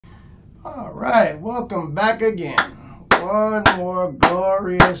All right, welcome back again. One more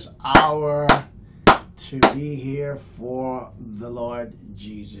glorious hour to be here for the Lord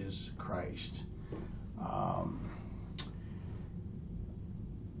Jesus Christ. Oh,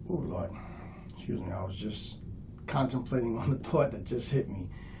 Lord. Excuse me, I was just contemplating on the thought that just hit me.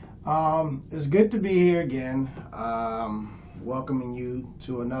 It's good to be here again. Welcoming you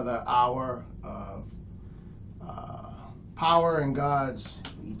to another hour of power in God's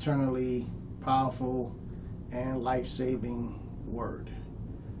eternally powerful and life-saving word.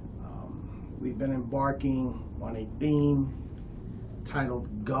 We've been embarking on a theme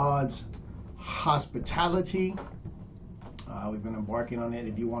titled God's Hospitality. We've been embarking on it.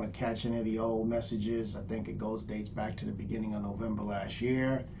 If you want to catch any of the old messages, I think it dates back to the beginning of November last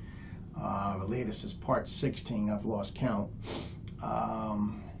year. The latest is part 16. I've lost count.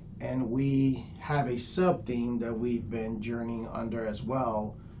 And we have a sub-theme that we've been journeying under as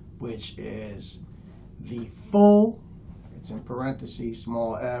well, which is the full, it's in parentheses,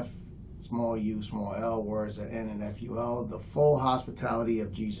 small f, small u, small l, words that end in ful, the full hospitality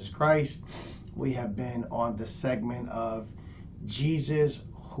of Jesus Christ. We have been on the segment of Jesus,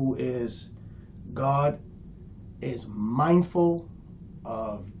 who is God, is mindful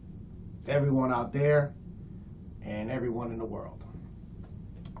of everyone out there and everyone in the world.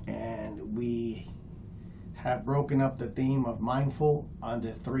 And we have broken up the theme of mindful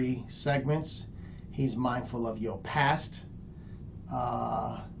under 3 segments. He's mindful of your past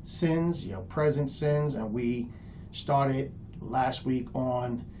sins, your present sins, and we started last week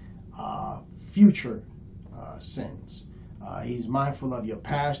on future sins. He's mindful of your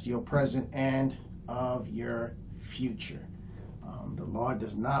past, your present, and of your future. The Lord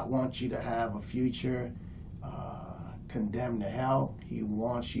does not want you to have a future condemned to hell. He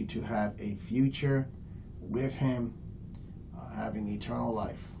wants you to have a future with Him, having eternal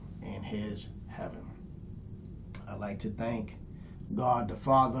life in His heaven. I'd like to thank God the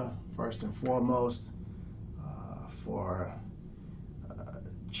Father, first and foremost, for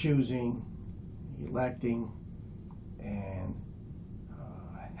choosing, electing, and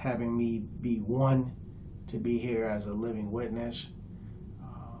having me be one to be here as a living witness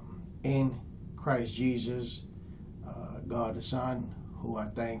in Christ Jesus, God the Son, who I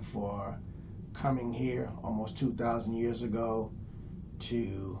thank for coming here almost 2,000 years ago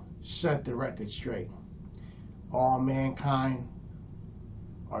to set the record straight. All mankind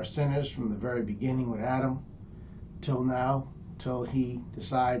are sinners from the very beginning with Adam till now, till he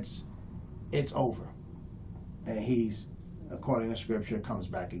decides it's over and he's, according to Scripture, comes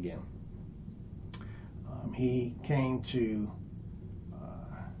back again. He came to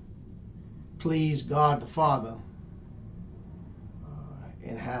please God the Father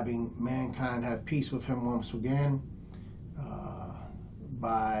in having mankind have peace with Him once again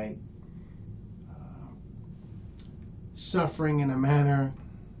by suffering in a manner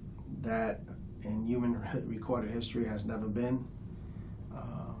that in human recorded history has never been,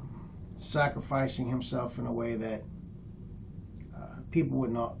 sacrificing Himself in a way that people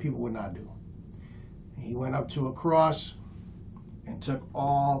would not do. He went up to a cross and took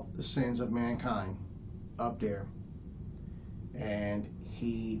all the sins of mankind up there, and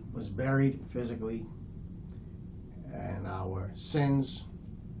He was buried physically, and our sins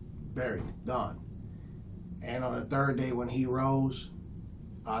buried, gone. And on the third day when He rose,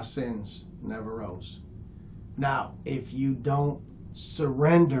 our sins never rose. Now, if you don't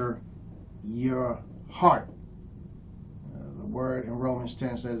surrender your heart, the word in Romans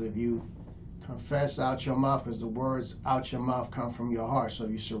 10 says if you confess out your mouth, because the words out your mouth come from your heart. So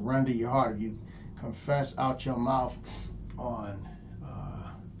if you surrender your heart, if you confess out your mouth on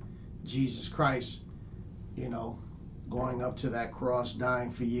Jesus Christ, going up to that cross, dying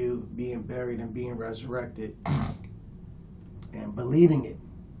for you, being buried and being resurrected, and believing it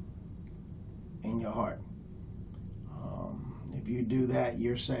in your heart. If you do that,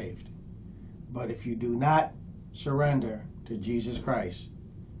 you're saved. But if you do not surrender to Jesus Christ,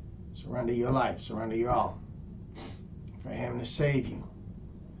 surrender your life, surrender your all, for Him to save you,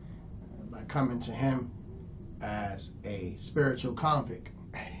 by coming to Him as a spiritual convict,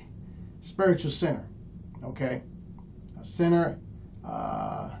 spiritual sinner, okay? A sinner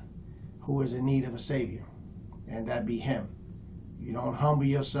who is in need of a Savior, and that be Him. You don't humble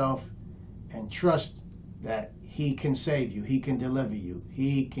yourself and trust that He can save you, He can deliver you,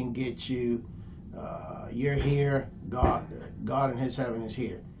 He can get you, you're here, God in His heaven is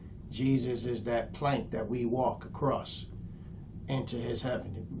here. Jesus is that plank that we walk across into His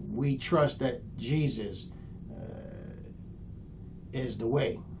heaven. We trust that Jesus is the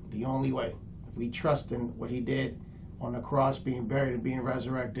way, the only way. If we trust in what He did on the cross, being buried and being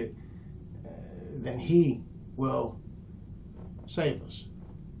resurrected, then He will save us.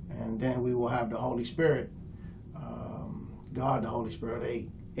 And then we will have the Holy Spirit, God the Holy Spirit,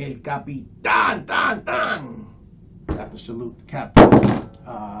 El Capitan, I have to salute the captain.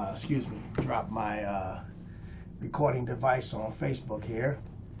 Excuse me, drop my recording device on Facebook here.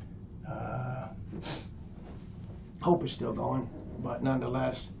 Hope it's still going, but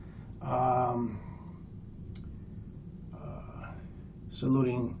nonetheless,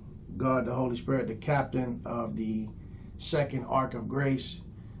 saluting God the Holy Spirit, the captain of the second ark of grace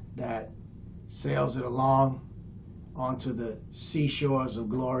that sails it along onto the seashores of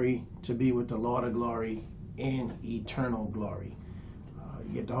glory to be with the Lord of glory in eternal glory.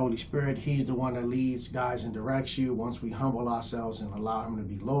 You get the Holy Spirit. He's the one that leads, guides, and directs you. Once we humble ourselves and allow Him to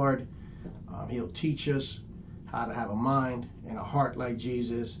be Lord, He'll teach us how to have a mind and a heart like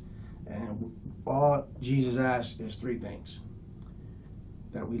Jesus. And all Jesus asks is three things: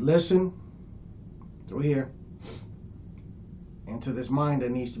 that we listen through here into this mind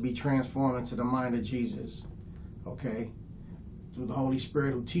that needs to be transformed into the mind of Jesus, okay, through the Holy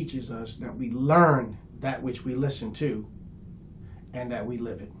Spirit who teaches us, that we learn that which we listen to and that we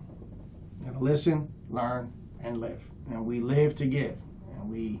live it. And listen, learn, and live. And we live to give, and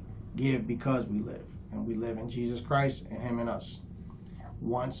we give because we live, and we live in Jesus Christ and Him in us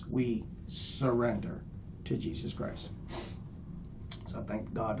once we surrender to Jesus Christ. So I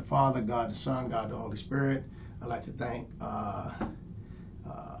thank God the Father, God the Son, God the Holy Spirit. I'd like to thank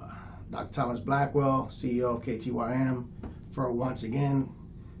Dr. Thomas Blackwell, CEO of KTYM, for once again,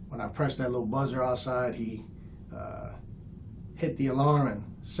 when I pressed that little buzzer outside, he hit the alarm and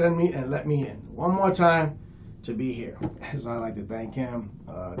send me and let me in one more time to be here. So I'd like to thank him,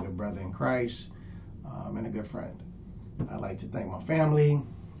 a good brother in Christ, and a good friend. I'd like to thank my family,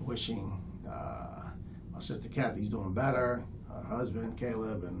 wishing my sister Kathy's doing better, her husband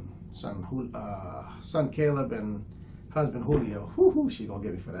Caleb, and son Caleb and husband Julio. She's gonna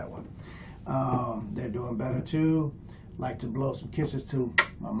get me for that one. They're doing better too. Like to blow some kisses to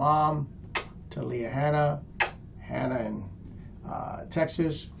my mom, to Leah Hannah in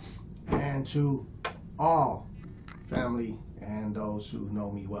Texas, and to all family and those who know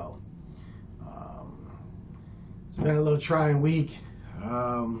me well. It's been a little trying week,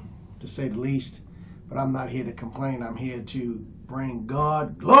 to say the least, but I'm not here to complain. I'm here to bring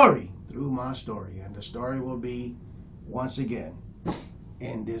God glory through my story, and the story will be, once again,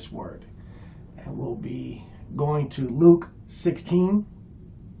 in this word. And we'll be going to Luke 16,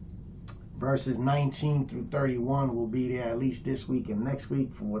 verses 19 through 31. We'll be there at least this week and next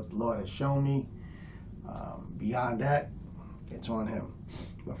week for what the Lord has shown me. Beyond that, it's on Him.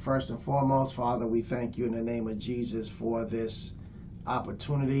 But first and foremost, Father, we thank You in the name of Jesus for this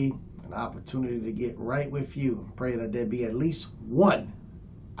opportunity, an opportunity to get right with You. Pray that there be at least one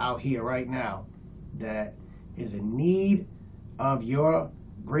out here right now that is in need of Your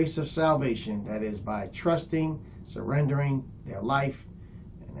grace of salvation, that is by trusting, surrendering their life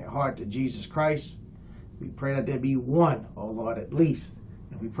and their heart to Jesus Christ. We pray that there be one, oh Lord, at least.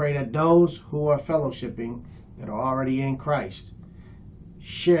 And we pray that those who are fellowshipping, that are already in Christ,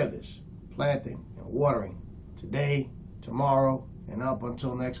 share this, planting and watering today, tomorrow, and up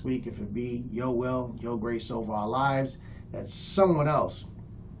until next week, if it be Your will, Your grace over our lives, that someone else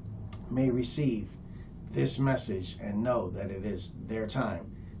may receive this message and know that it is their time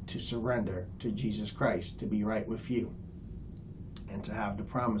to surrender to Jesus Christ, to be right with You, and to have the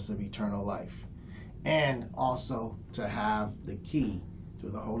promise of eternal life, and also to have the key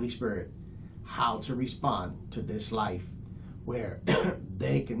through the Holy Spirit how to respond to this life where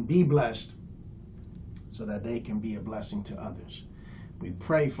they can be blessed so that they can be a blessing to others. We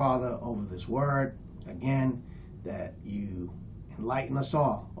pray, Father, over this word again, that You enlighten us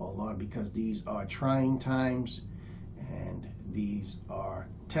all, oh Lord, because these are trying times and these are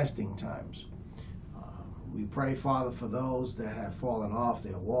testing times. We pray, Father, for those that have fallen off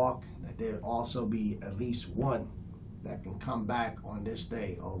their walk, that there also be at least one that can come back on this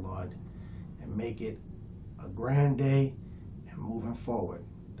day, oh Lord, and make it a grand day, and moving forward,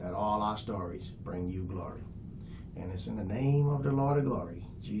 that all our stories bring You glory. And it's in the name of the Lord of glory,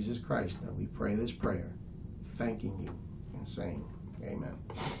 Jesus Christ, that we pray this prayer, thanking You and saying amen.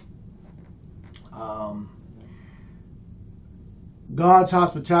 God's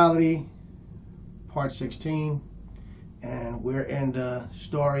Hospitality, part 16, and we're in the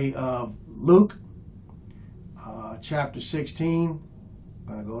story of Luke, chapter 16.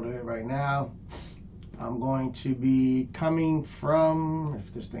 I'm going to go to it right now. I'm going to be coming from,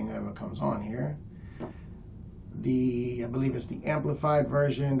 if this thing ever comes on here, I believe it's the amplified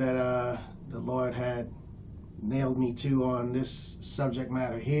version that the Lord had nailed me to on this subject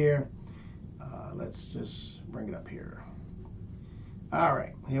matter here. Let's just bring it up here. All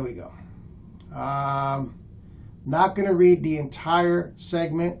right, here we go. Not going to read the entire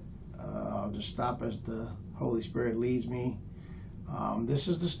segment. I'll just stop as the Holy Spirit leads me. This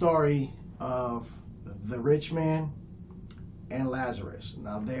is the story of the rich man and Lazarus.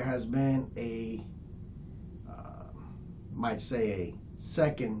 Now, there has been might say a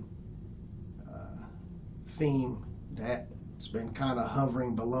second theme that's been kind of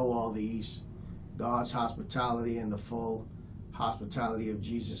hovering below all these: God's hospitality and the full hospitality of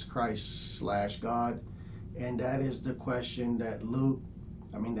Jesus Christ / God. And that is the question that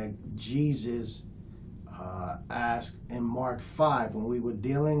Jesus asked in Mark 5 when we were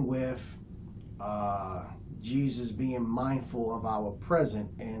dealing with Jesus being mindful of our present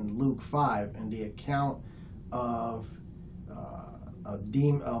in Luke 5, and the account of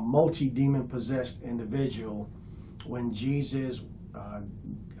a multi-demon possessed individual when Jesus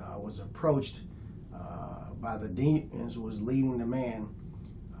was approached by the demons who was leading the man,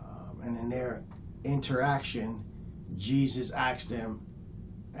 and in their interaction, Jesus asked them,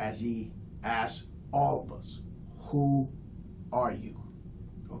 as he asked all of us, who are you?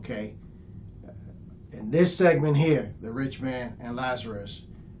 Okay. In this segment here, the rich man and Lazarus,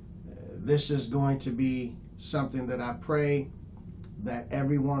 this is going to be something that I pray that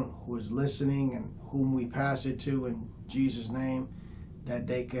everyone who is listening and whom we pass it to in Jesus' name, that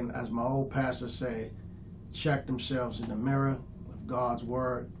they can, as my old pastor said, check themselves in the mirror of God's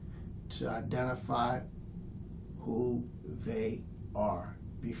word to identify who they are.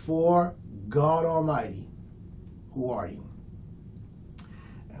 Before God Almighty, who are you?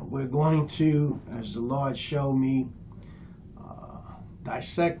 And we're going to, as the Lord showed me,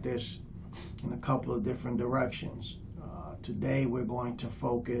 dissect this in a couple of different directions. Today we're going to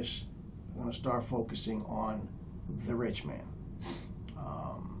start focusing on the rich man.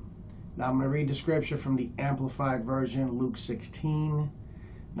 Now I'm going to read the scripture from the Amplified Version, Luke 16.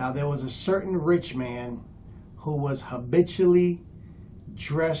 Now there was a certain rich man who was habitually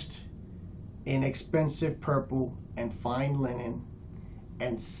dressed in expensive purple and fine linen,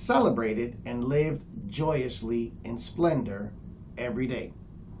 and celebrated and lived joyously in splendor every day.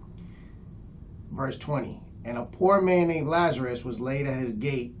 Verse 20. And a poor man named Lazarus was laid at his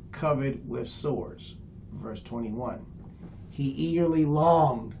gate, covered with sores. Verse 21. He eagerly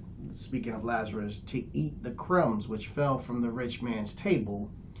longed, speaking of Lazarus, to eat the crumbs which fell from the rich man's table.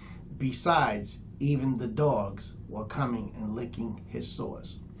 Besides, even the dogs were coming and licking his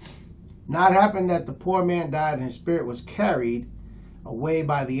sores. Now it happened that the poor man died, and his spirit was carried away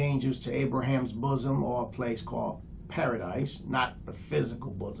by the angels to Abraham's bosom, or a place called paradise, not the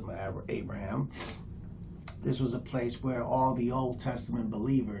physical bosom of Abraham. This was a place where all the Old Testament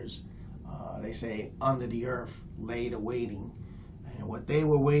believers, they say, under the earth, laid awaiting. And what they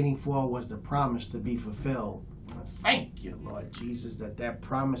were waiting for was the promise to be fulfilled. And thank you, Lord Jesus, that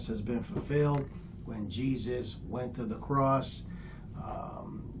promise has been fulfilled. When Jesus went to the cross,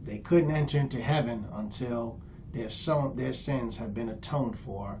 they couldn't enter into heaven until their sins had been atoned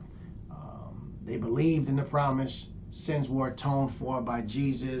for. They believed in the promise. Sins were atoned for by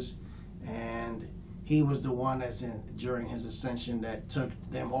Jesus, and he was the one during his ascension that took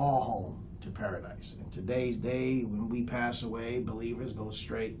them all home to paradise. In today's day, when we pass away, believers go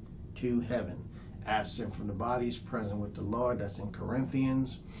straight to heaven. Absent from the bodies, present with the Lord. That's in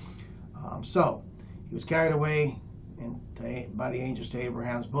Corinthians. So he was carried away by the angels to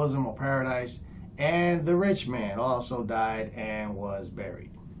Abraham's bosom, or paradise, and the rich man also died and was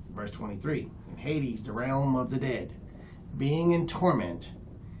buried. Verse 23. In Hades, the realm of the dead, being in torment,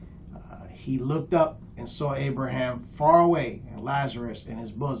 he looked up and saw Abraham far away and Lazarus in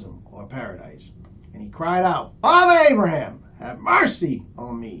his bosom, or paradise. And he cried out, Father Abraham, have mercy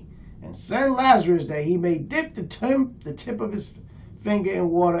on me, and send Lazarus that he may dip the tip of his finger in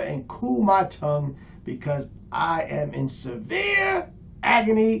water and cool my tongue, because I am in severe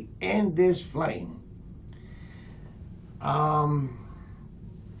agony in this flame. I'm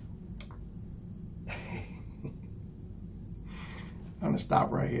going to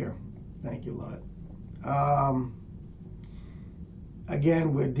stop right here. Thank you, Lord.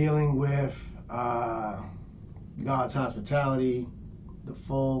 Again, we're dealing with God's hospitality, the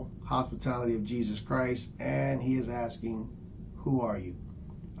full hospitality of Jesus Christ, and he is asking, who are you?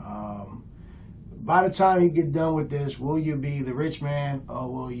 By the time you get done with this, will you be the rich man,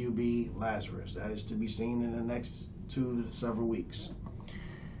 or will you be Lazarus? That is to be seen in the next 2 to several weeks.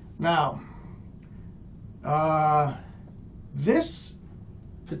 Now, this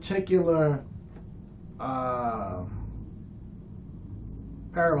particular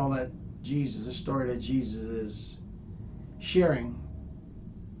parable that Jesus, the story that Jesus is sharing,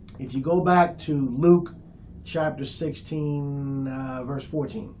 If you go back to Luke chapter 16, verse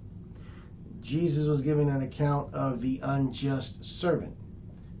 14, Jesus was giving an account of the unjust servant.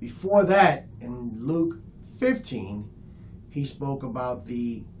 Before that, in Luke 15, he spoke about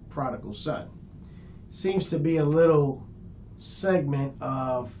the prodigal son. Seems to be a little segment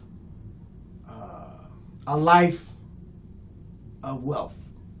of a life of wealth.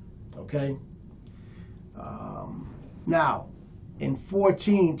 Okay? Now, in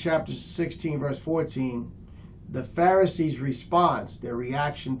chapter 16, verse 14, the Pharisees' response, their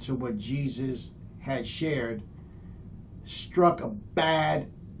reaction to what Jesus had shared, struck a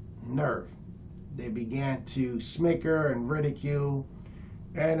bad nerve. They began to smicker and ridicule,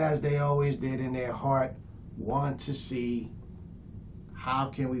 and as they always did in their heart, want to see, how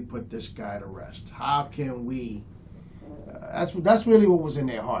can we put this guy to rest? How can we? That's really what was in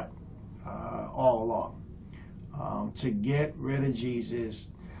their heart all along. To get rid of Jesus,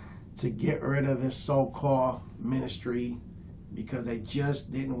 to get rid of this so-called ministry, because they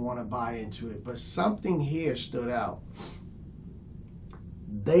just didn't want to buy into it. But something here stood out.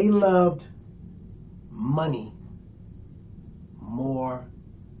 They loved money more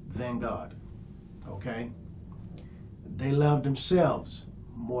than God. Okay? They loved themselves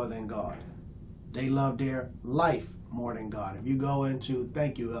more than God. They loved their life more than God. If you go into,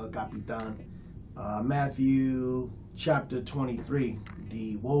 thank you, El Capitan, Matthew chapter 23,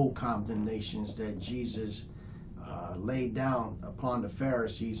 the woe condemnations that Jesus laid down upon the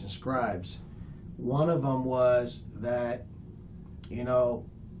Pharisees and scribes. One of them was that, you know,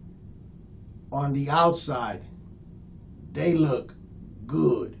 on the outside, they look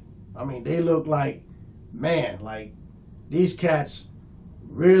good. I mean, they look like, man, like these cats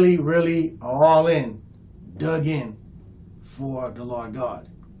really, really are all in, dug in for the Lord God.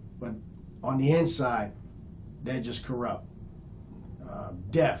 But on the inside, they're just corrupt.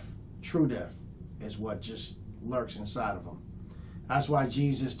 Death, true death, is what just lurks inside of them. That's why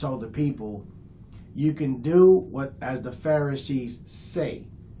Jesus told the people, you can do what as the Pharisees say.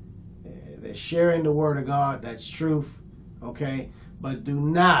 They're sharing the word of God, that's truth, okay? But do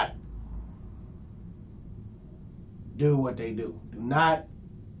not do what they do. Do not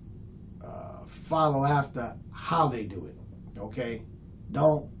follow after how they do it, okay?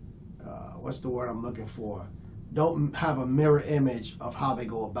 Don't, what's the word I'm looking for? Don't have a mirror image of how they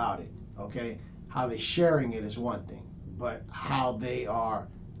go about it, okay? How they're sharing it is one thing, but how they are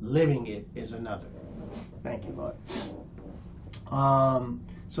living it is another. Thank you, Lord.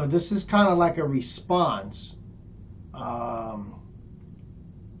 So this is kind of like a response to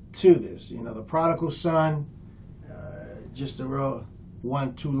this. You know, the prodigal son, just a real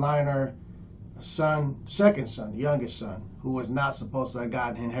 1-2-liner, second son, the youngest son, who was not supposed to have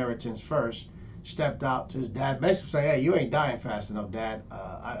gotten inheritance first, stepped out to his dad, basically saying, hey, you ain't dying fast enough, Dad.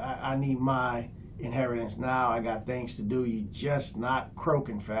 I need my inheritance now. I got things to do. You just not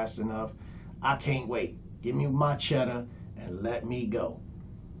croaking fast enough. I can't wait. Give me my cheddar and let me go.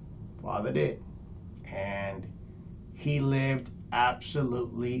 Father did. And he lived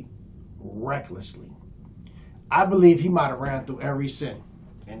absolutely recklessly. I believe he might have ran through every sin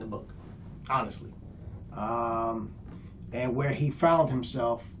in the book, honestly. And where he found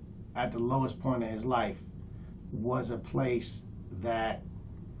himself at the lowest point of his life was a place that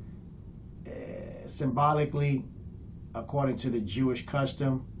symbolically, according to the Jewish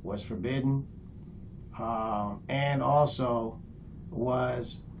custom, was forbidden, and also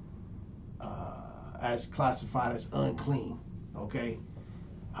was as classified as unclean. Okay,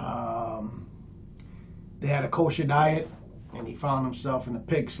 they had a kosher diet, and he found himself in a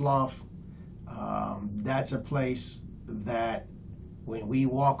pig slough. That's a place that when we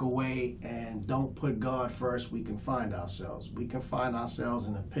walk away and don't put God first, we can find ourselves. We can find ourselves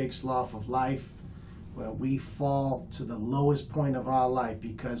in a pig slough of life, where we fall to the lowest point of our life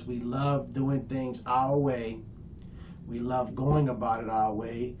because we love doing things our way. We love going about it our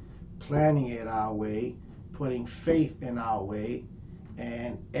way, planning it our way, putting faith in our way,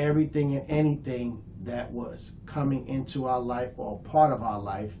 and everything and anything that was coming into our life or part of our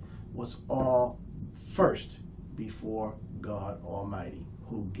life was all first before God Almighty,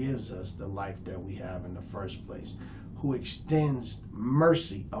 who gives us the life that we have in the first place, who extends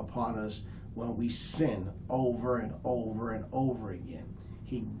mercy upon us when we sin over and over and over again.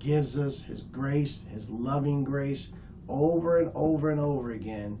 He gives us his grace, his loving grace, over and over and over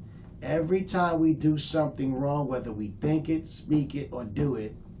again. Every time we do something wrong, whether we think it, speak it, or do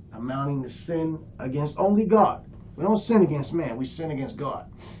it, amounting to sin against only God. We don't sin against man, we sin against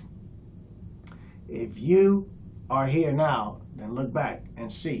God. If you are here now, then look back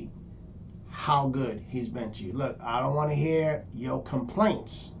and see how good he's been to you. Look, I don't want to hear your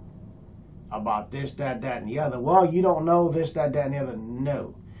complaints. about this, that, and the other. Well, you don't know this, that, and the other.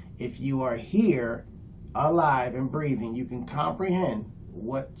 No. If you are here, alive and breathing, you can comprehend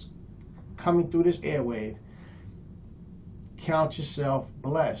what's coming through this airwave. Count yourself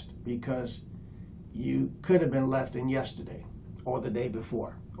blessed, because you could have been left in yesterday, or the day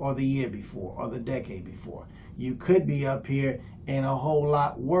before, or the year before, or the decade before. You could be up here in a whole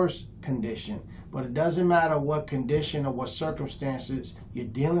lot worse condition. But it doesn't matter what condition or what circumstances you're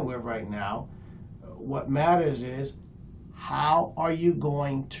dealing with right now. What matters is, how are you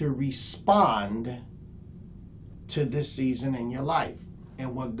going to respond to this season in your life?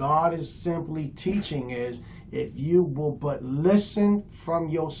 And what God is simply teaching is, if you will but listen from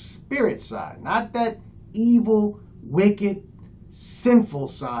your spirit side, not that evil, wicked, sinful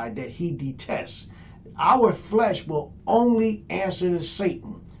side that he detests. Our flesh will only answer to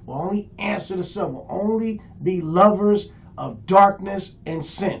Satan, will only answer to self, will only be lovers of darkness and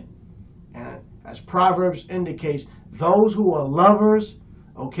sin. And as Proverbs indicates, those who are lovers,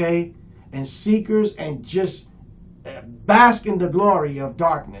 okay, and seekers and just bask in the glory of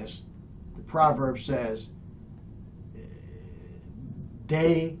darkness, the proverb says,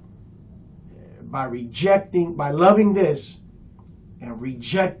 they, by loving this and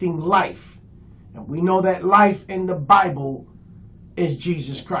rejecting life, and we know that life in the Bible is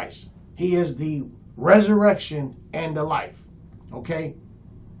Jesus Christ. He is the resurrection and the life, okay?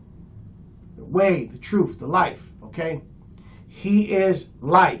 The way, the truth, the life, okay? He is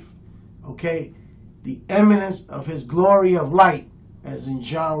life, okay? The eminence of his glory of light, as in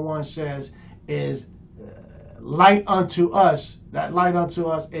John 1 says, is light unto us. That light unto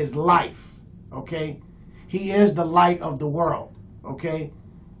us is life, okay? He is the light of the world, okay?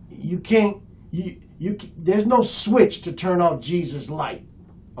 You can't, there's no switch to turn off Jesus' light,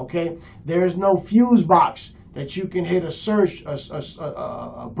 okay? There's no fuse box that you can hit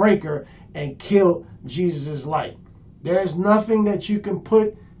a breaker and kill Jesus' light. There's nothing that you can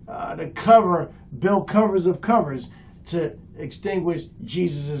put build covers of covers to extinguish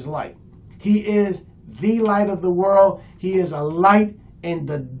Jesus' light. He is the light of the world. He is a light in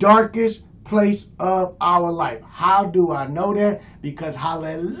the darkest place of our life. How do I know that? Because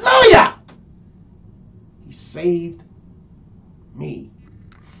hallelujah, he saved me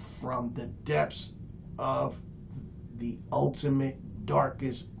from the depths of the ultimate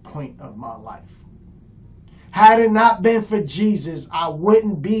darkest point of my life. Had it not been for Jesus, I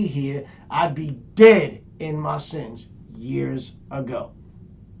wouldn't be here. I'd be dead in my sins years ago.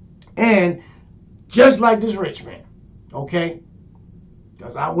 And just like this rich man, okay?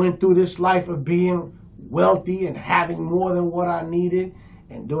 Because I went through this life of being wealthy and having more than what I needed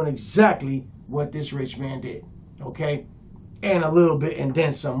and doing exactly what this rich man did, okay? And a little bit and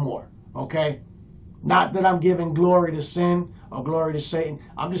then some more, okay? Not that I'm giving glory to sin or glory to Satan.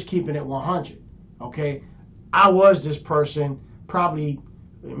 I'm just keeping it 100, okay? I was this person probably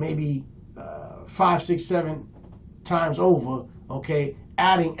maybe 5, 6, 7 times over, okay,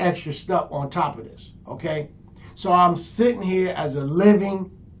 adding extra stuff on top of this, okay? So I'm sitting here as a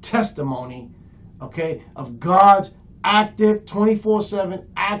living testimony, okay, of God's active, 24/7,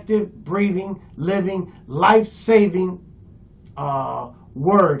 active, breathing, living, life-saving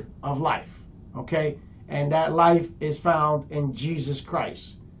word of life, okay? And that life is found in Jesus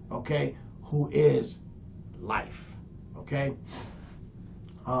Christ, okay, who is life, okay?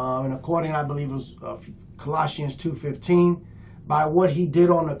 And according, I believe it was Colossians 2:15, by what he did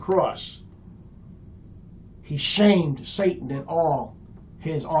on the cross, he shamed Satan and all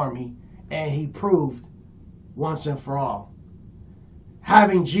his army, and he proved once and for all,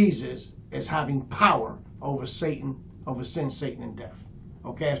 having Jesus is having power over Satan, over sin, Satan, and death.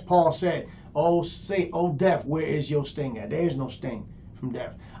 Okay, as Paul said, oh death, where is your sting at? There is no sting from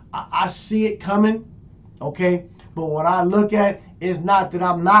death. I see it coming, okay, but what I look at is not that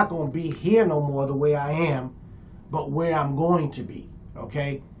I'm not going to be here no more the way I am, but where I'm going to be,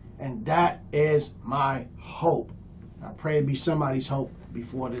 okay? And that is my hope. I pray it be somebody's hope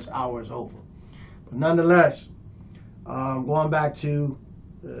before this hour is over. But nonetheless, going back to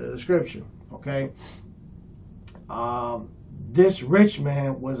the scripture, okay? This rich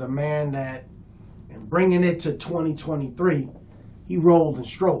man was a man that, in bringing it to 2023, he rolled and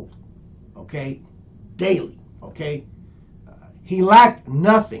strolled, okay, daily, okay? He lacked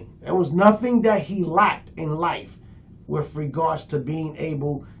nothing. There was nothing that he lacked in life with regards to being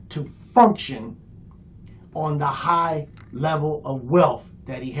able to function on the high level of wealth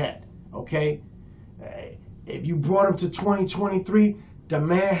that he had, okay? If you brought him to 2023, the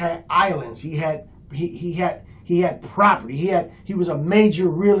man had islands. He had property. He was a major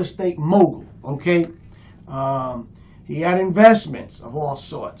real estate mogul, okay? He had investments of all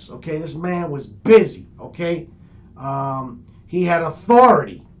sorts. Okay, this man was busy. Okay, he had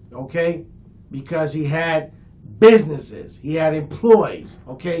authority. Okay, because he had businesses, he had employees.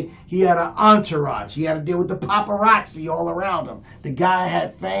 Okay, he had an entourage. He had to deal with the paparazzi all around him. The guy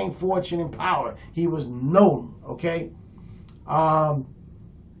had fame, fortune, and power. He was known. Okay,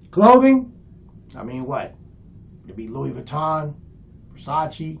 clothing. I mean, what? It'd be Louis Vuitton,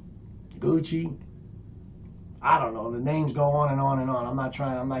 Versace, Gucci. I don't know. The names go on and on and on. I'm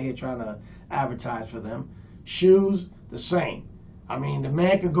not here trying to advertise for them. Shoes, the same. I mean, the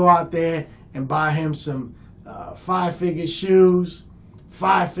man could go out there and buy him some 5-figure shoes,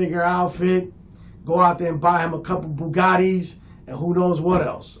 5-figure outfit, go out there and buy him a couple Bugattis and who knows what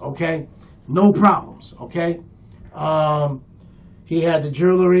else. Okay, no problems. Okay, he had the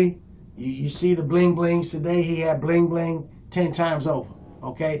jewelry. You see the bling blings today. He had bling bling 10 times over.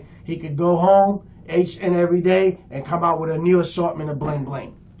 Okay, he could go home each and every day and come out with a new assortment of bling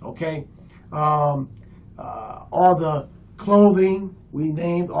bling. Okay, all the clothing we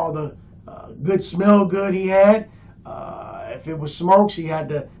named, all the good smell good he had. If it was smokes, he had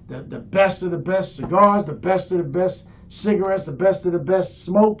the best of the best cigars, the best of the best cigarettes, the best of the best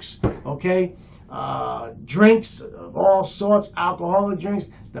smokes. Okay, drinks of all sorts, alcoholic drinks.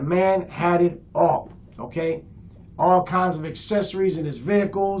 The man had it all. Okay, all kinds of accessories in his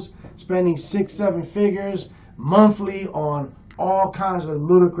vehicles, spending 6-7 figures monthly on all kinds of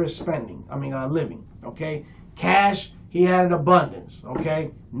ludicrous spending. I mean, living. Okay, cash. He had an abundance.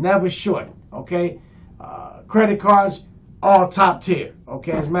 Okay, never short. Okay, credit cards, all top tier.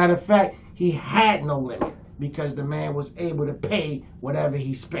 Okay, as a matter of fact, he had no limit because the man was able to pay whatever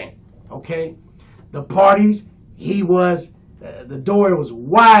he spent. Okay, the parties, he was, the door was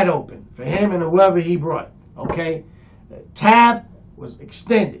wide open for him and whoever he brought. Okay, the tab was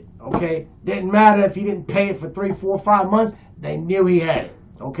extended. Okay, didn't matter if he didn't pay it for 3, 4, 5 months. They knew he had it.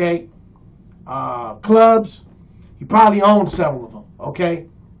 Okay, clubs, he probably owned several of them. Okay,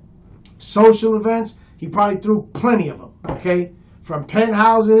 social events, he probably threw plenty of them. Okay, from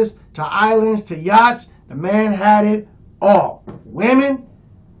penthouses to islands to yachts, the man had it all. Women,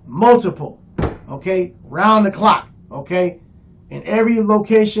 multiple. Okay, round the clock. Okay, in every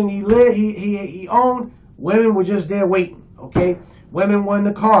location he lived, he owned, women were just there waiting. Okay, women were in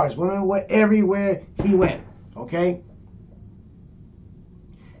the cars. Women were everywhere he went. Okay,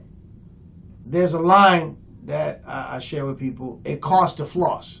 there's a line that I share with people. It costs to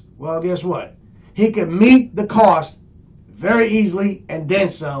floss. Well, guess what? He could meet the cost very easily and then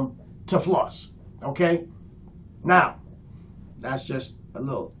some to floss. Okay, now that's just a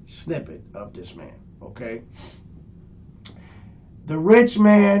little snippet of this man. Okay, the rich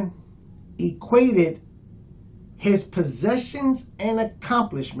man equated his possessions and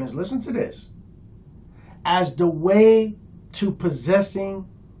accomplishments, listen to this, as the way to possessing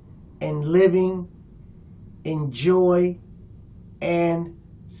and living in joy and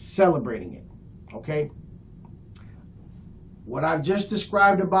celebrating it. Okay, what I've just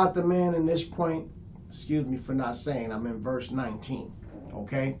described about the man in this point, excuse me for not saying, I'm in verse 19.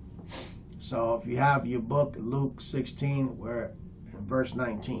 Okay, so if you have your book, Luke 16, we're in verse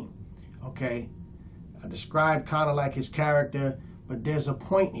 19. Okay, I described kind of like his character, but there's a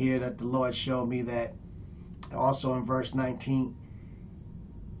point here that the Lord showed me that also in verse 19,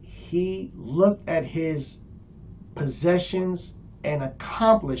 he looked at his possessions and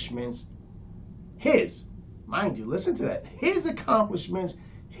accomplishments, his, mind you, listen to that, his accomplishments,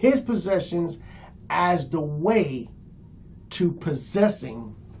 his possessions, as the way to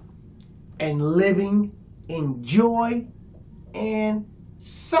possessing and living in joy and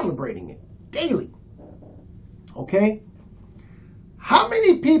celebrating it daily. Okay, how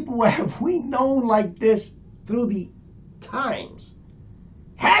many people have we known like this through the times?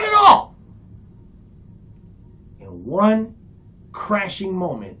 Had it all. In one crashing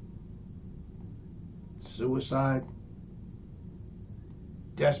moment, suicide,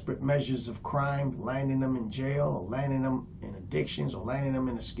 desperate measures of crime, landing them in jail, or landing them in addictions, or landing them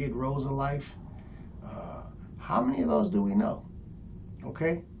in the skid rows of life. How many of those do we know?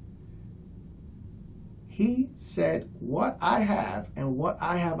 Okay. He said, what I have and what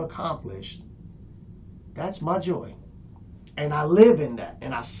I have accomplished, that's my joy. And I live in that,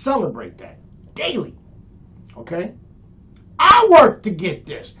 and I celebrate that daily. Okay? I worked to get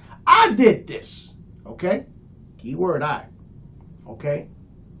this. I did this. Okay? Keyword I. Okay?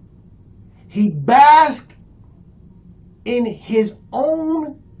 He basked in his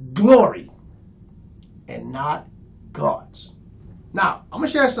own glory and not God's. Now, I'm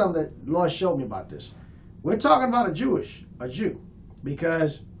going to share something that the Lord showed me about this. We're talking about a Jew,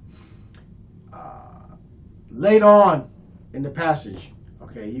 because Later on in the passage,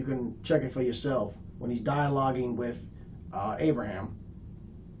 okay, you can check it for yourself. When he's dialoguing with Abraham,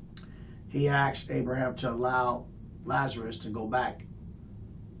 he asked Abraham to allow Lazarus to go back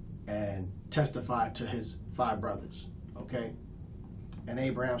and testify to his 5 brothers, okay? And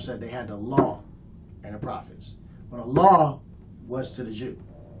Abraham said they had the law and the prophets. Well, the law was to the Jew,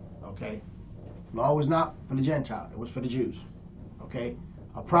 okay? Law was not for the Gentile, it was for the Jews, okay?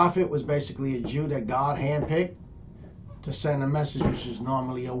 A prophet was basically a Jew that God handpicked to send a message, which is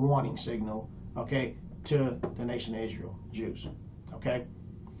normally a warning signal, okay, to the nation of Israel, Jews, okay?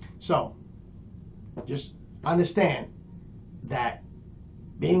 So, just understand that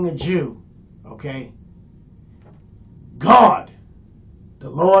being a Jew, okay, God, the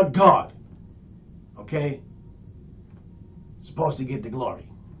Lord God, okay, supposed to get the glory,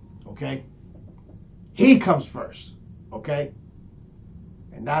 okay? He comes first, okay?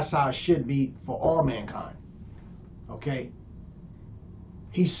 And that's how it should be for all mankind, okay?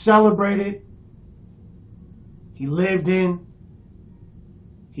 He celebrated, he lived in,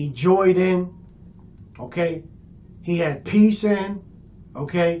 he joyed in, okay? He had peace in,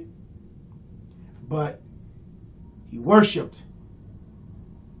 okay? But he worshiped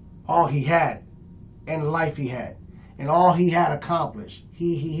all he had and the life he had and all he had accomplished.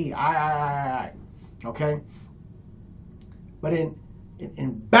 I, okay? But in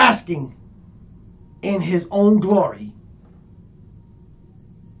basking in his own glory,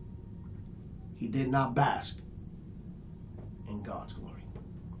 he did not bask in God's glory.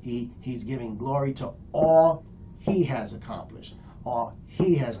 He's giving glory to all he has accomplished, all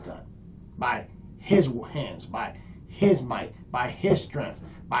he has done by his hands, by his might, by his strength,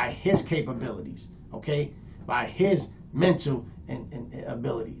 by his capabilities, okay? By his mental and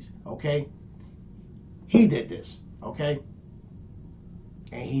abilities, okay? He did this, okay?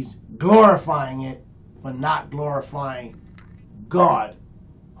 And he's glorifying it, but not glorifying God,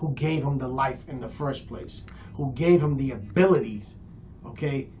 who gave him the life in the first place, who gave him the abilities,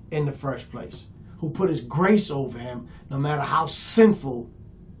 okay, in the first place, who put his grace over him no matter how sinful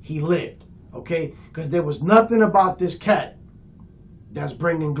he lived, okay? Because there was nothing about this cat that's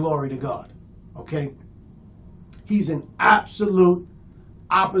bringing glory to God, okay? He's in absolute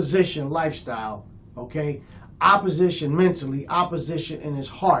opposition lifestyle, okay? Opposition mentally, opposition in his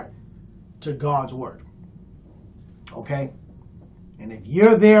heart to God's word, okay? And if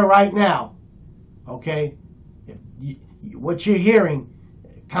you're there right now, okay, if what you're hearing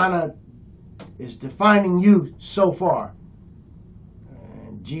kind of is defining you so far,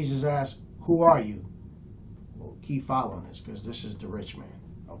 and Jesus asked, who are you? Well, keep following this, because this is the rich man,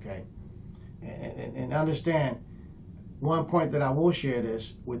 okay? And understand, one point that I will share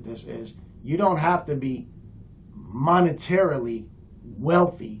with this is, you don't have to be monetarily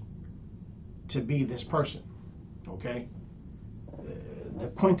wealthy to be this person, okay? The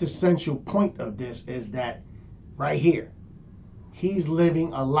quintessential point of this is that right here, he's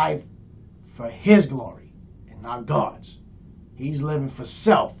living a life for his glory and not God's. He's living for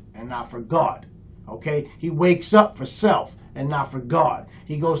self and not for God, okay? He wakes up for self and not for God.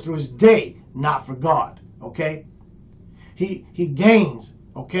 He goes through his day not for God, okay? He gains,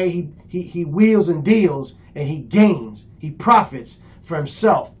 okay? He wheels and deals and he gains. He profits for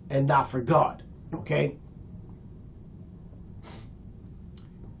himself and not for God, okay?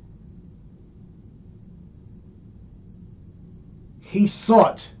 He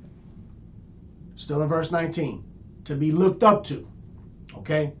sought, still in verse 19, to be looked up to,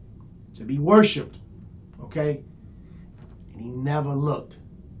 okay? To be worshipped, okay? And he never looked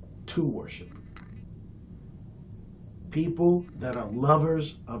to worship. People that are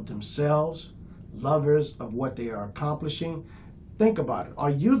lovers of themselves, lovers of what they are accomplishing, think about it. Are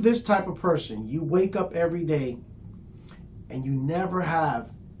you this type of person? You wake up every day and you never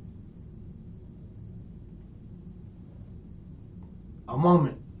have a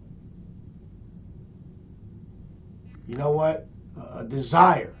moment, you know what, a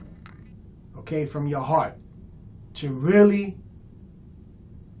desire, okay, from your heart to really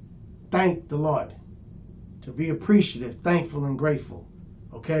thank the Lord, to be appreciative, thankful, and grateful,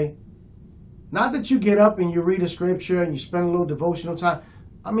 okay? Not that you get up and you read a scripture and you spend a little devotional time.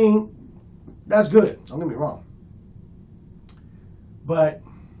 I mean, that's good, don't get me wrong. But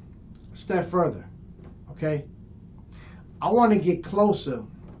a step further, okay? I want to get closer.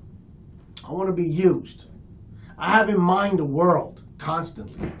 I want to be used. I have in mind the world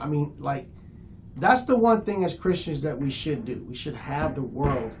constantly. I mean, like, that's the one thing as Christians that we should do. We should have the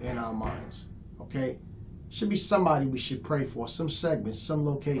world in our minds, okay? Should be somebody we should pray for, some segment, some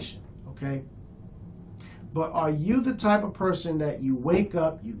location, okay? But are you the type of person that you wake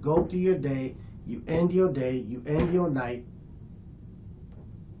up, you go through your day, You end your day, you end your night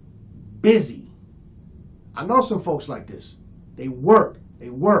busy. I know some folks like this. They work, they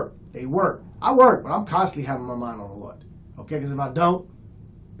work, they work. I work, but I'm constantly having my mind on the Lord. Okay, because if I don't,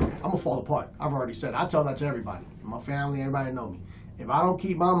 I'm going to fall apart. I've already said it. I tell that to everybody. My family, everybody know me. If I don't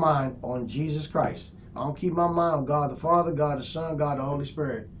keep my mind on Jesus Christ, if I don't keep my mind on God the Father, God the Son, God the Holy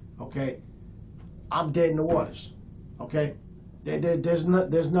Spirit, okay, I'm dead in the waters. Okay? There's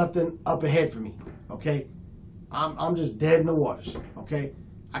nothing up ahead for me. Okay? I'm just dead in the waters. Okay?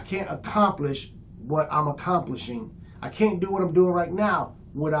 I can't accomplish what I'm accomplishing. I can't do what I'm doing right now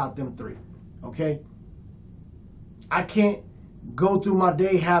without them three. Okay? I can't go through my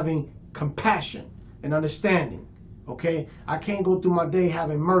day having compassion and understanding. Okay? I can't go through my day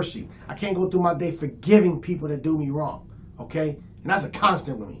having mercy. I can't go through my day forgiving people that do me wrong. Okay? And that's a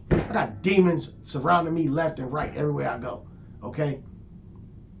constant with me. I got demons surrounding me left and right everywhere I go. Okay?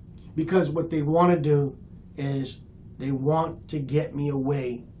 Because what they want to do is they want to get me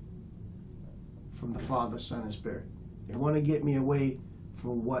away from the Father, Son, and Spirit. They want to get me away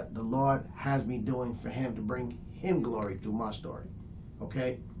from what the Lord has me doing for Him, to bring Him glory through my story.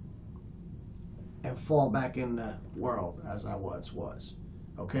 Okay? And fall back in the world as I once was.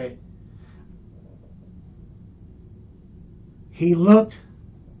 Okay? He looked,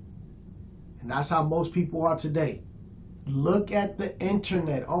 and that's how most people are today. Look at the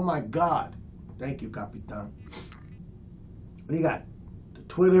internet. Oh my God. Thank you, Capitan. What do you got? The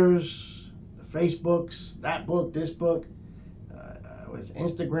Twitters, the Facebooks, that book, this book, what's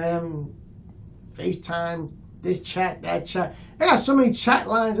Instagram, FaceTime, this chat, that chat. They got so many chat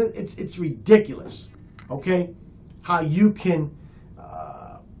lines. It's ridiculous. Okay? How you can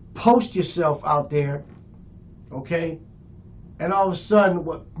post yourself out there. Okay? And all of a sudden,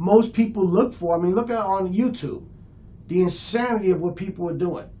 what most people look for, I mean, look at on YouTube, the insanity of what people are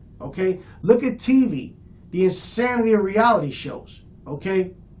doing, okay? Look at TV, the insanity of reality shows,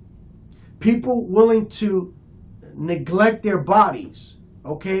 okay? People willing to neglect their bodies,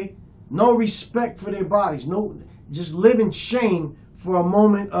 okay? No respect for their bodies, no, just live in shame for a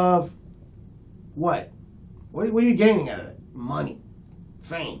moment of what? What are you gaining out of it? Money,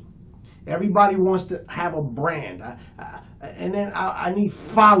 fame. Everybody wants to have a brand. And then I need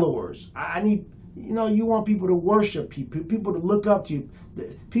followers. I need, you want people to worship you, people to look up to you,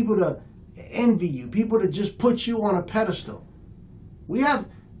 people to envy you, people to just put you on a pedestal. We have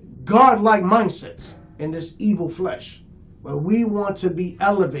God-like mindsets in this evil flesh, but we want to be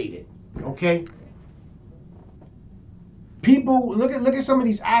elevated, okay? People, look at some of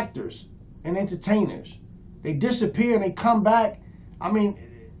these actors and entertainers. They disappear and they come back. I mean,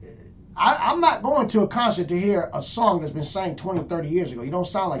 I'm not going to a concert to hear a song that's been sang 20, 30 years ago. You don't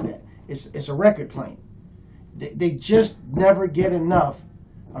sound like that. It's a record playing. They just never get enough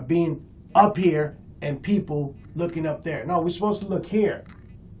of being up here and people looking up there. No, we're supposed to look here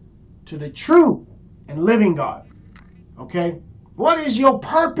to the true and living God. Okay? What is your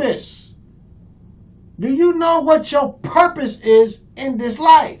purpose? Do you know what your purpose is in this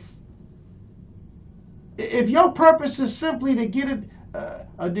life? If your purpose is simply to get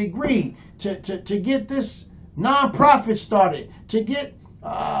a degree, to get this nonprofit started, to get,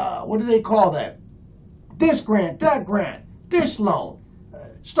 what do they call that? This grant, that grant, this loan,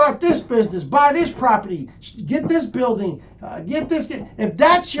 start this business, buy this property, get this building, get this. If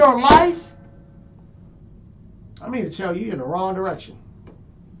that's your life, I mean to tell you, you're in the wrong direction.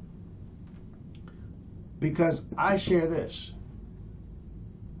 Because I share this.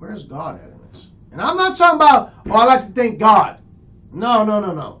 Where's God at in this? And I'm not talking about, I like to thank God.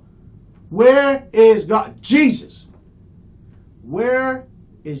 No. Where is God? Jesus. Where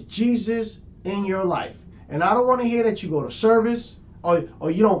is Jesus in your life? And I don't want to hear that you go to service or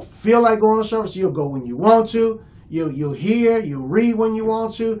you don't feel like going to service. You'll go when you want to. You'll hear, you'll read when you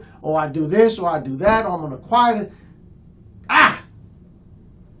want to. Or I do this or I do that. Or I'm going to quiet it.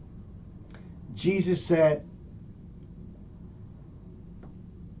 Jesus said,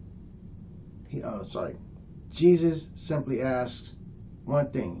 Jesus simply asks one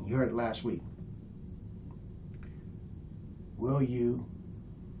thing. You heard it last week. Will you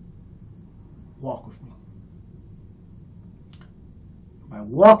walk with me? By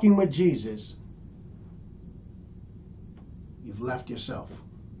walking with Jesus, you've left yourself.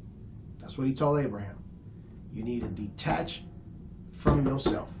 That's what he told Abraham. You need to detach from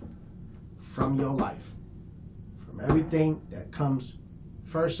yourself, from your life, from everything that comes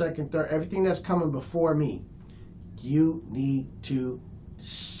first, second, third, everything that's coming before me. You need to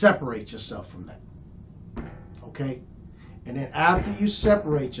separate yourself from that. Okay? And then after you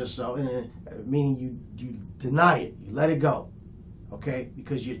separate yourself, meaning you deny it, you let it go. Okay?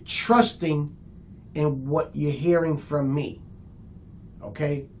 Because you're trusting in what you're hearing from me.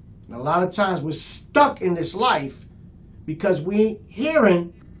 Okay? And a lot of times we're stuck in this life because we ain't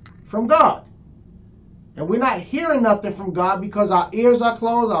hearing from God. And we're not hearing nothing from God because our ears are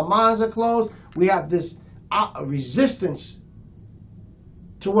closed, our minds are closed. We have this resistance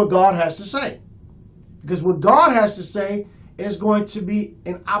to what God has to say. Because what God has to say is going to be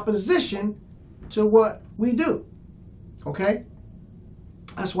in opposition to what we do. Okay?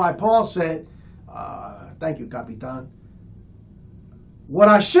 That's why Paul said, thank you, Capitan. What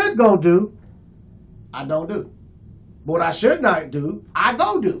I should go do, I don't do. What I should not do, I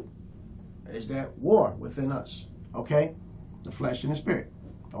go do. Is that war within us. Okay? The flesh and the spirit.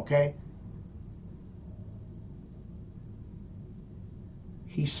 Okay?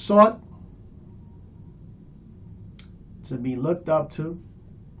 He sought to be looked up to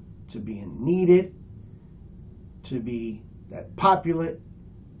be needed, to be that popular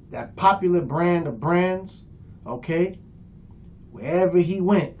brand of brands. Okay? Wherever he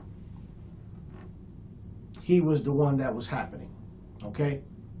went, he was the one that was happening. Okay?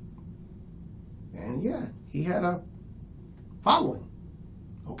 And yeah, he had a following.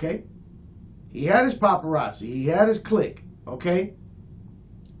 Okay? He had his paparazzi. He had his clique. Okay?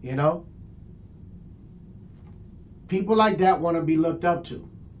 You know? People like that want to be looked up to.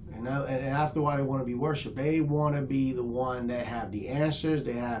 And after a while, they want to be worshipped. They want to be the one that have the answers.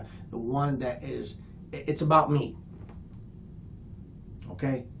 They have the one that is, it's about me.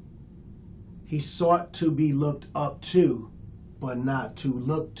 Okay? He sought to be looked up to, but not to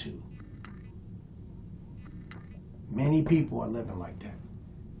look to. Many people are living like that.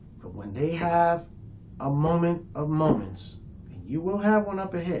 But when they have a moment of moments, and you will have one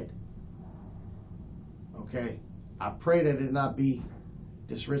up ahead, okay, I pray that it not be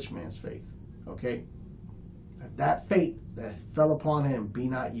this rich man's faith, okay? That fate that fell upon him be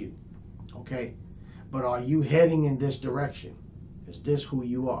not you, okay? But are you heading in this direction? Is this who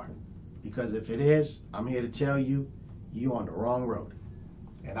you are? Because if it is, I'm here to tell you, you're on the wrong road.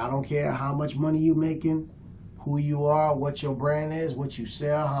 And I don't care how much money you're making, who you are, what your brand is, what you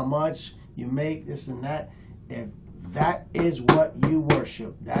sell, how much you make, this and that. If that is what you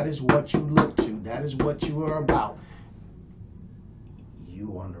worship, that is what you look to, that is what you are about,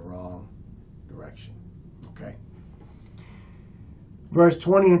 you on the wrong direction. Okay? Verse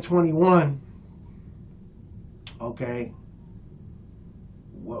 20 and 21, okay,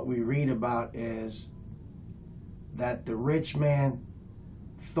 what we read about is that the rich man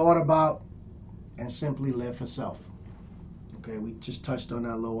thought about and simply lived for self. Okay, we just touched on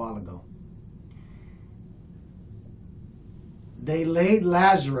that a little while ago. They laid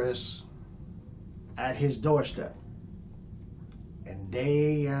Lazarus at his doorstep. And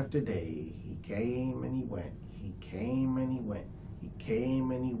day after day, he came and he went. He came and he went. He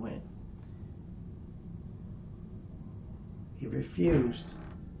came and he went. He refused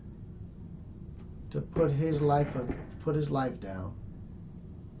to put his life down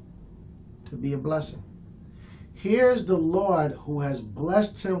to be a blessing. Here's the Lord who has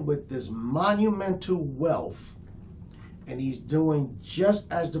blessed him with this monumental wealth, and he's doing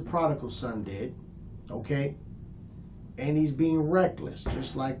just as the prodigal son did, okay? And he's being reckless,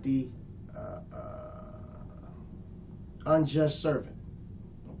 just like the unjust servant,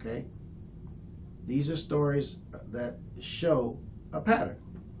 okay? These are stories that show a pattern,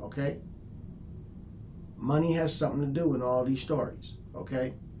 okay? Money has something to do with all these stories,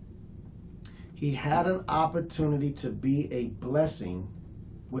 okay? He had an opportunity to be a blessing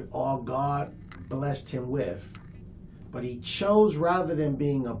with all God blessed him with, but he chose, rather than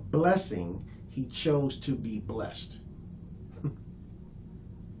being a blessing, he chose to be blessed.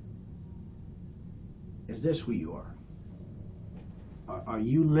 Is this who you are? Are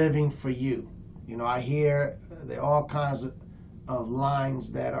you living for you? You know, I hear there are all kinds of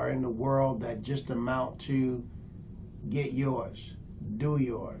lines that are in the world that just amount to get yours, do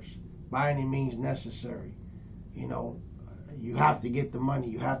yours, by any means necessary. You know, you have to get the money,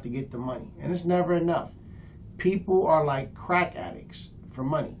 you have to get the money. And it's never enough. People are like crack addicts for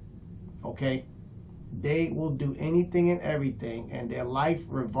money, okay? They will do anything and everything, and their life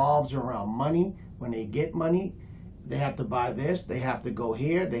revolves around money. When they get money, they have to buy this, they have to go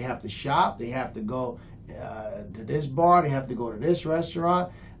here, they have to shop, they have to go to this bar, they have to go to this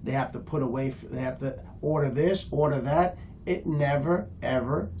restaurant, they have to put away, they have to order this, order that. It never,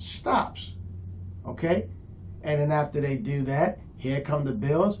 ever stops, okay? And then after they do that, here come the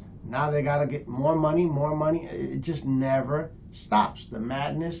bills. Now they got to get more money, more money. It just never stops. The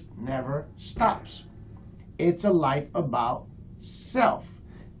madness never stops. It's a life about self.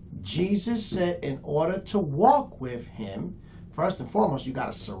 Jesus said in order to walk with him, first and foremost, you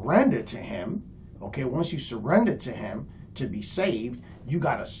got to surrender to him, Okay, once you surrender to him to be saved, you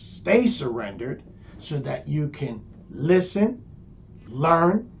got to stay surrendered so that you can listen,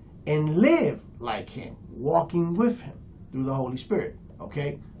 learn, and live like him, walking with him through the Holy Spirit,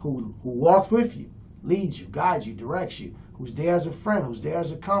 okay, who walks with you, leads you, guides you, directs you, who's there as a friend, who's there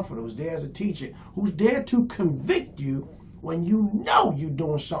as a comforter, who's there as a teacher, who's there to convict you when you know you're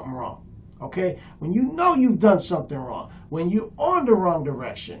doing something wrong, okay, when you know you've done something wrong, when you're on the wrong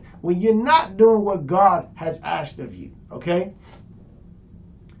direction, when you're not doing what God has asked of you, okay.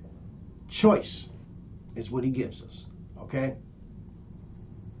 Choice is what he gives us, okay.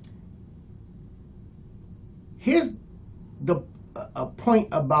 Here's a point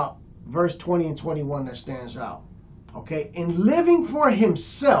about verse 20 and 21 that stands out, okay. In living for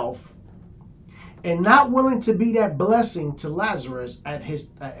himself and not willing to be that blessing to Lazarus at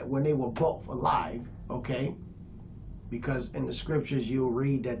when they were both alive, okay, because in the scriptures you'll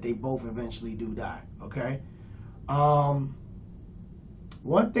read that they both eventually do die, okay.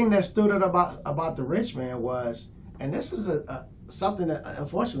 One thing that stood out about the rich man was, and this is something that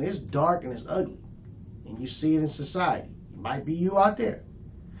unfortunately is dark and it's ugly, and you see it in society. It might be you out there,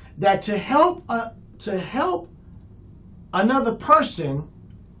 that to help another person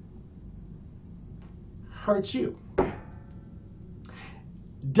hurts you.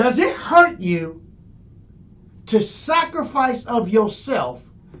 Does it hurt you to sacrifice of yourself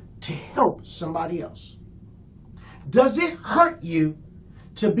to help somebody else? Does it hurt you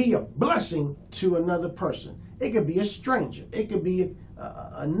to be a blessing to another person? It could be a stranger. It could be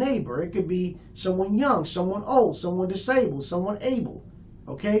a neighbor. It could be someone young, someone old, someone disabled, someone able.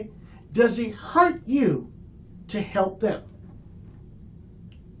 Okay? Does it hurt you to help them?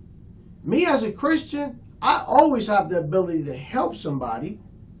 Me as a Christian, I always have the ability to help somebody,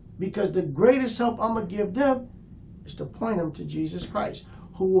 because the greatest help I'm going to give them is to point them to Jesus Christ,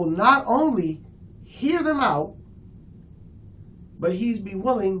 who will not only hear them out, but he's be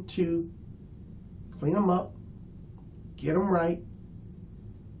willing to clean them up, get them right,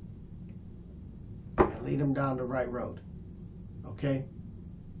 and lead them down the right road. Okay?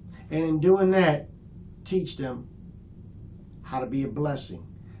 And in doing that, teach them how to be a blessing,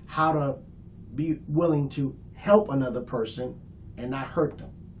 how to be willing to help another person and not hurt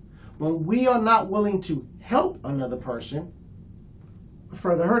them. When we are not willing to help another person, we're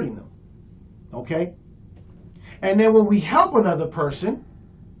further hurting them. Okay? And then when we help another person,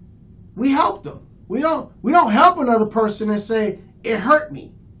 we help them. We don't help another person and say, it hurt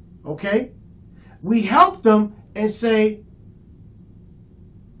me. Okay? We help them and say,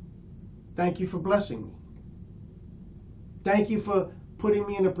 thank you for blessing me. Thank you for putting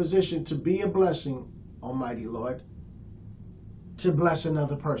me in a position to be a blessing, Almighty Lord, to bless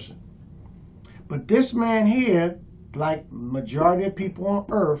another person. But this man here, like majority of people on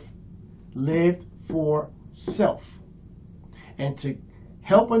earth, lived for self. And to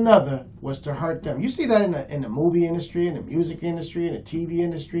help another was to hurt them. You see that in the movie industry, in the music industry, in the TV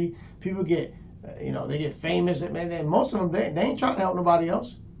industry. People get, they get famous. Man, most of them, they ain't trying to help nobody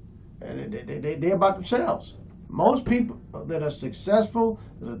else. They're about themselves. Most people that are successful,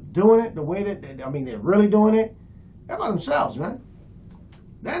 that are doing it the way that, they're really doing it, they're about themselves, man.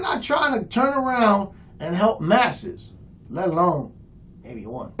 They're not trying to turn around and help masses, let alone maybe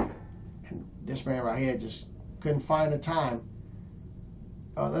one. And this man right here just couldn't find the time.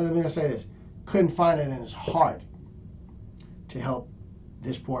 Let me just say this. Couldn't find it in his heart to help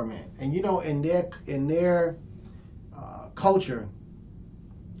this poor man. And in their culture,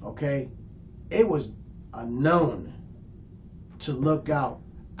 okay, it was known to look out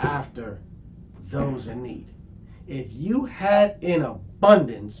after those in need. If you had in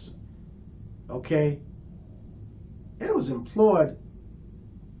abundance, okay, it was implored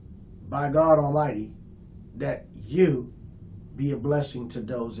by God Almighty that you be a blessing to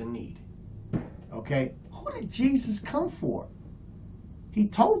those in need. Okay, who did Jesus come for? He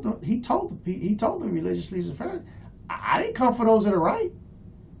told the religious leaders, I didn't come for those that are right.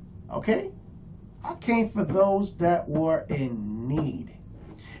 Okay, I came for those that were in need.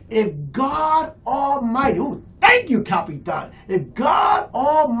 If God Almighty, ooh, thank you, KTYM. If God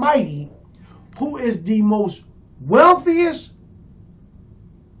Almighty, who is the most wealthiest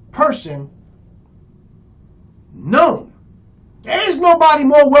person known, there is nobody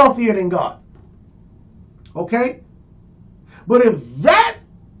more wealthier than God. Okay? But if that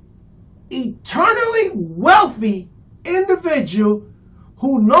eternally wealthy individual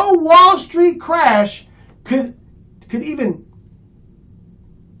who no Wall Street crash could even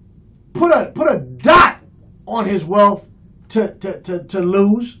put a dot on his wealth to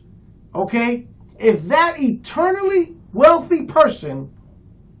lose, okay? If that eternally wealthy person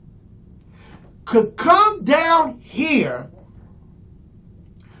could come down here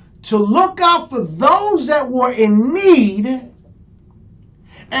to look out for those that were in need,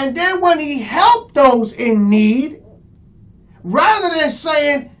 and then when he helped those in need, rather than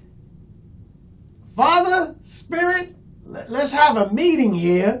saying, Father, Spirit, let's have a meeting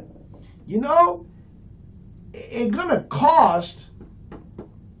here, you know, it's going to cost.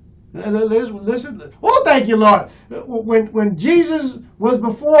 Listen. Oh, thank you, Lord. When Jesus was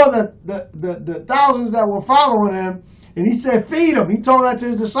before the thousands that were following him, and he said, feed them. He told that to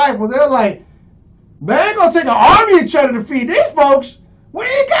his disciples. They're like, man, ain't going to take an army of cheddar to feed these folks. We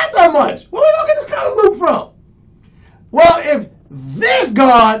ain't got that much. Where we going to get this kind of loot from? Well, if this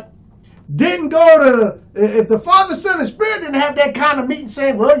God didn't go to, if the Father, Son, and Spirit didn't have that kind of meeting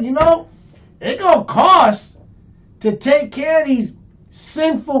saying, well, you know, it's going to cost to take care of these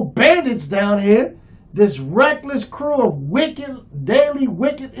sinful bandits down here, this reckless crew of wicked, daily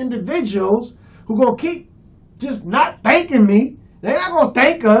wicked individuals who going to keep just not thanking me. They're not going to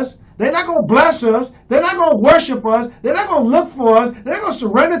thank us. They're not going to bless us. They're not going to worship us. They're not going to look for us. They're not going to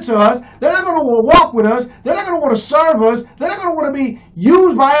surrender to us. They're not going to want to walk with us. They're not going to want to serve us. They're not going to want to be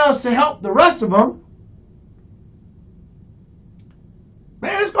used by us to help the rest of them.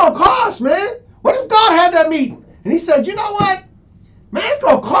 Man, it's going to cost, man. What if God had that meeting? And he said, you know what? Man, it's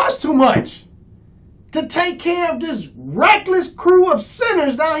going to cost too much to take care of this reckless crew of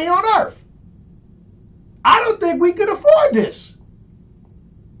sinners down here on earth. I don't think we could afford this.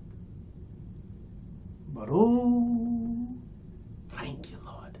 But oh, thank you,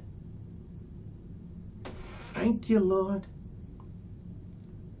 Lord. Thank you, Lord,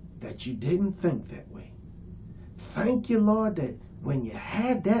 that you didn't think that way. Thank you, Lord, that when you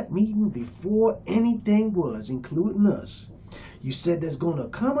had that meeting before anything was, including us, you said there's going to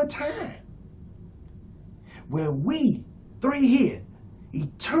come a time where we three here,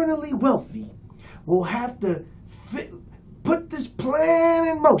 eternally wealthy, will have to put this plan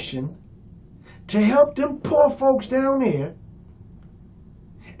in motion to help them poor folks down there.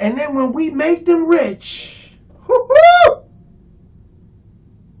 And then when we make them rich,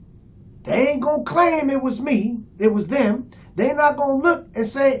 they ain't going to claim it was me, it was them. They're not going to look and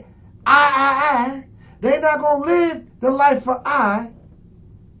say, I. They're not going to live the life for I.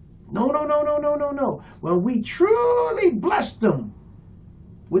 No. When we truly bless them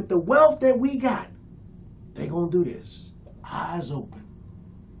with the wealth that we got, they're going to do this. Eyes open.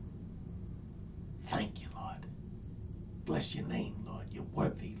 Thank you, Lord. Bless your name, Lord. You're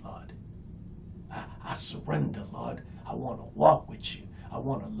worthy, Lord. I surrender, Lord. I want to walk with you. I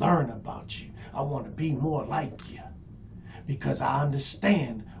want to learn about you. I want to be more like you, because I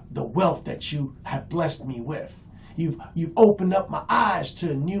understand the wealth that you have blessed me with. You've opened up my eyes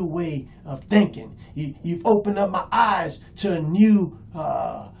to a new way of thinking. You've opened up my eyes to a new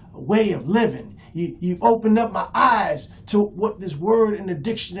way of living. You've opened up my eyes to what this word in the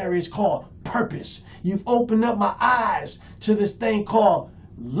dictionary is called purpose. You've opened up my eyes to this thing called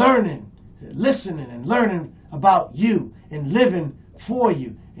learning, listening and learning about you and living for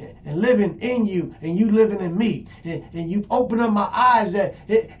you and living in you and you living in me. And you've opened up my eyes that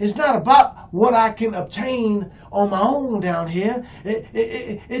it's not about what I can obtain on my own down here.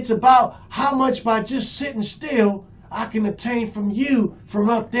 It's about how much by just sitting still I can obtain from you from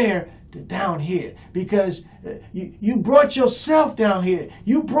up there to down here. Because you brought yourself down here.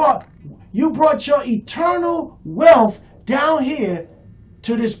 You brought your eternal wealth down here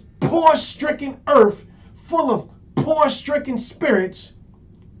to this poor-stricken earth full of poor-stricken spirits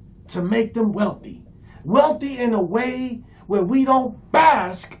to make them wealthy. Wealthy in a way where we don't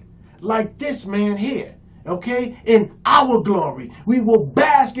bask like this man here, okay? In our glory. We will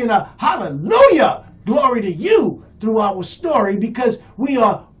bask in a hallelujah, glory to you through our story, because we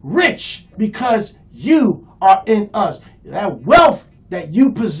are rich because you are in us. That wealth that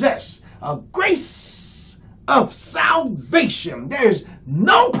you possess, a grace of salvation. There's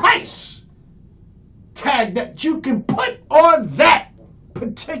no price tag that you can put on that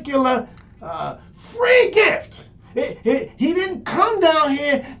particular free gift. He didn't come down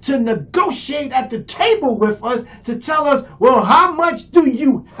here to negotiate at the table with us to tell us, well, how much do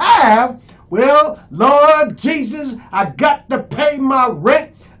you have? Well, Lord Jesus, I got to pay my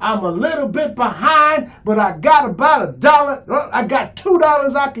rent. I'm a little bit behind, but I got about $1. Well, I got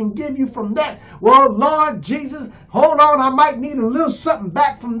 $2 I can give you from that. Well, Lord Jesus, hold on, I might need a little something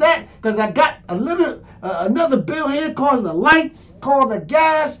back from that, because I got a little another bill here called the light, called the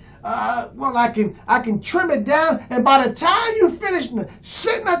gas. Well, I can trim it down, and by the time you finish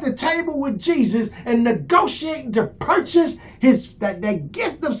sitting at the table with Jesus and negotiating to purchase that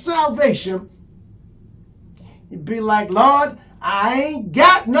gift of salvation, you'd be like, Lord, I ain't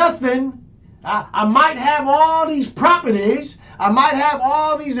got nothing. I might have all these properties. I might have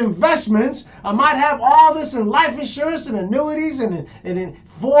all these investments. I might have all this in life insurance and annuities and in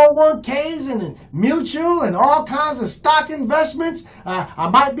 401ks and in mutual and all kinds of stock investments. I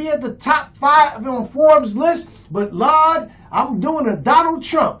might be at the top 5 on Forbes list, but Lord, I'm doing a Donald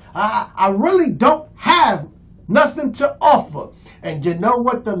Trump. I really don't have nothing to offer. And you know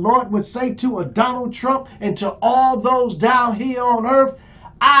what the Lord would say to a Donald Trump and to all those down here on earth?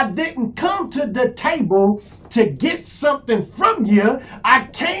 I didn't come to the table to get something from you. I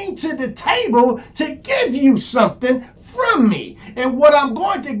came to the table to give you something from me. And what I'm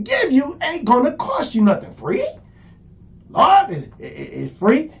going to give you ain't going to cost you nothing. Free? Lord, it's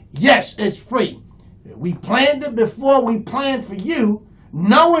free? Yes, it's free. We planned it before we planned for you,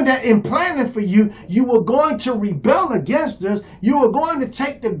 knowing that in planning for you, you were going to rebel against us. You were going to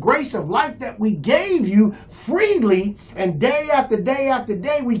take the grace of life that we gave you freely, and day after day after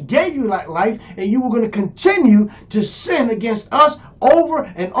day, we gave you that life, and you were going to continue to sin against us over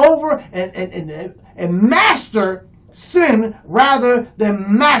and over and master sin rather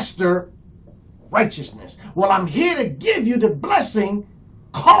than master righteousness. Well, I'm here to give you the blessing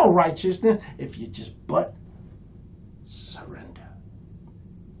called righteousness if you just but surrender.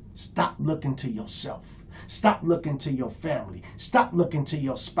 Stop looking to yourself. Stop looking to your family. Stop looking to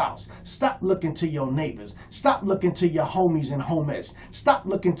your spouse. Stop looking to your neighbors. Stop looking to your homies and homettes. Stop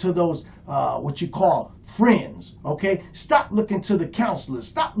looking to those, what you call friends, okay? Stop looking to the counselors.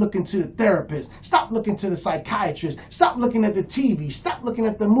 Stop looking to the therapist. Stop looking to the psychiatrist. Stop looking at the TV. Stop looking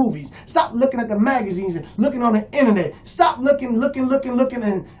at the movies. Stop looking at the magazines and looking on the internet. Stop looking, and looking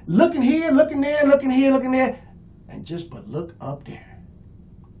here, looking there, looking here, looking there, and just but look up there.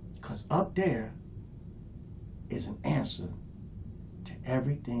 Because up there is an answer to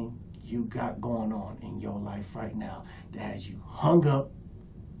everything you got going on in your life right now that has you hung up,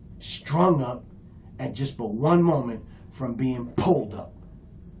 strung up, and just for one moment from being pulled up.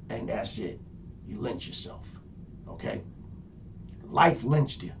 And that's it. You lynch yourself. Okay? Life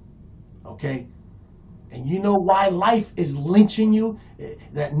lynched you. Okay? And you know why life is lynching you?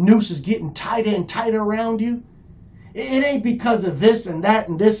 That noose is getting tighter and tighter around you. It ain't because of this and that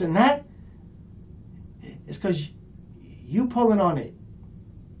and this and that. It's because you pulling on it.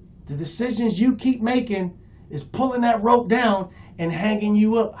 The decisions you keep making is pulling that rope down and hanging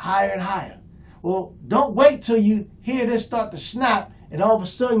you up higher and higher. Well, don't wait till you hear this start to snap and all of a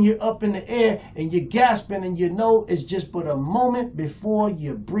sudden you're up in the air and you're gasping and you know it's just but a moment before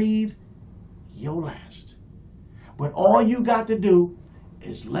you breathe your last. But all you got to do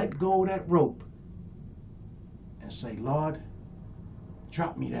is let go of that rope and say, Lord,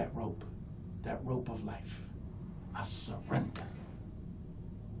 drop me that rope of life. I surrender.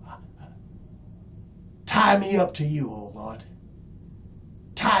 Tie me up to you, oh Lord.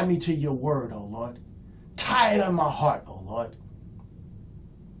 Tie me to your word, oh Lord. Tie it on my heart, oh Lord.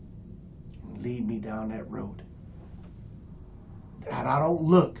 And lead me down that road. That I don't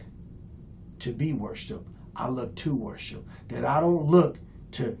look to be worshiped. I look to worship. That I don't look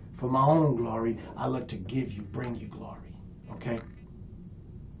for my own glory. I look to bring you glory. Okay?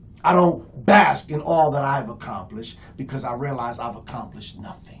 I don't bask in all that I've accomplished because I realize I've accomplished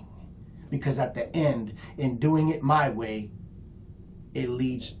nothing. Because at the end, in doing it my way, it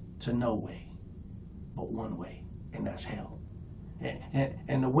leads to no way, but one way, and that's hell.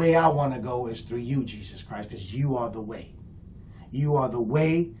 And the way I want to go is through you, Jesus Christ, because you are the way. You are the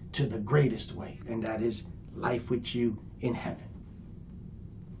way to the greatest way, and that is life with you in heaven.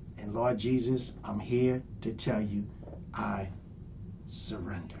 And Lord Jesus, I'm here to tell you, I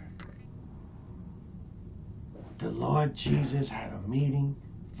surrender. The Lord Jesus had a meeting,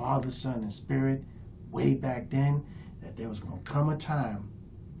 Father, Son, and Spirit, way back then, that there was going to come a time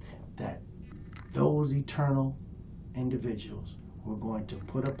that those eternal individuals were going to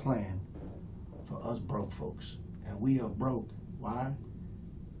put a plan for us broke folks. And we are broke. Why?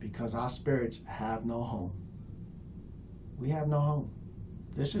 Because our spirits have no home. We have no home.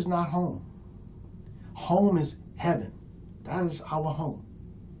 This is not home. Home is heaven. That is our home.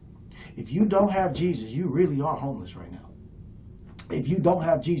 If you don't have Jesus, you really are homeless right now. If you don't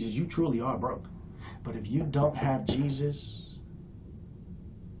have Jesus, you truly are broke. But if you don't have Jesus,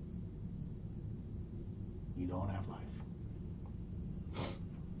 you don't have life.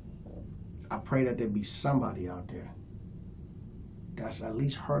 I pray that there be somebody out there that's at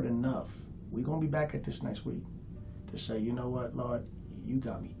least heard enough. We're going to be back at this next week to say, you know what, Lord, you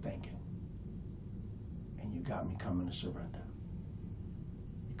got me thinking. And you got me coming to surrender.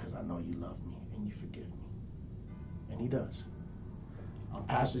 Because I know you love me and you forgive me. And he does. I'm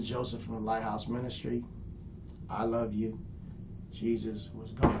Pastor Joseph from the Lighthouse Ministry. I love you. Jesus,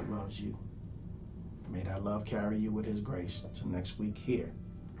 was God, loves you. May that love carry you with his grace to next week here,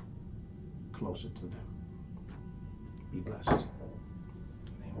 closer to them. Be blessed.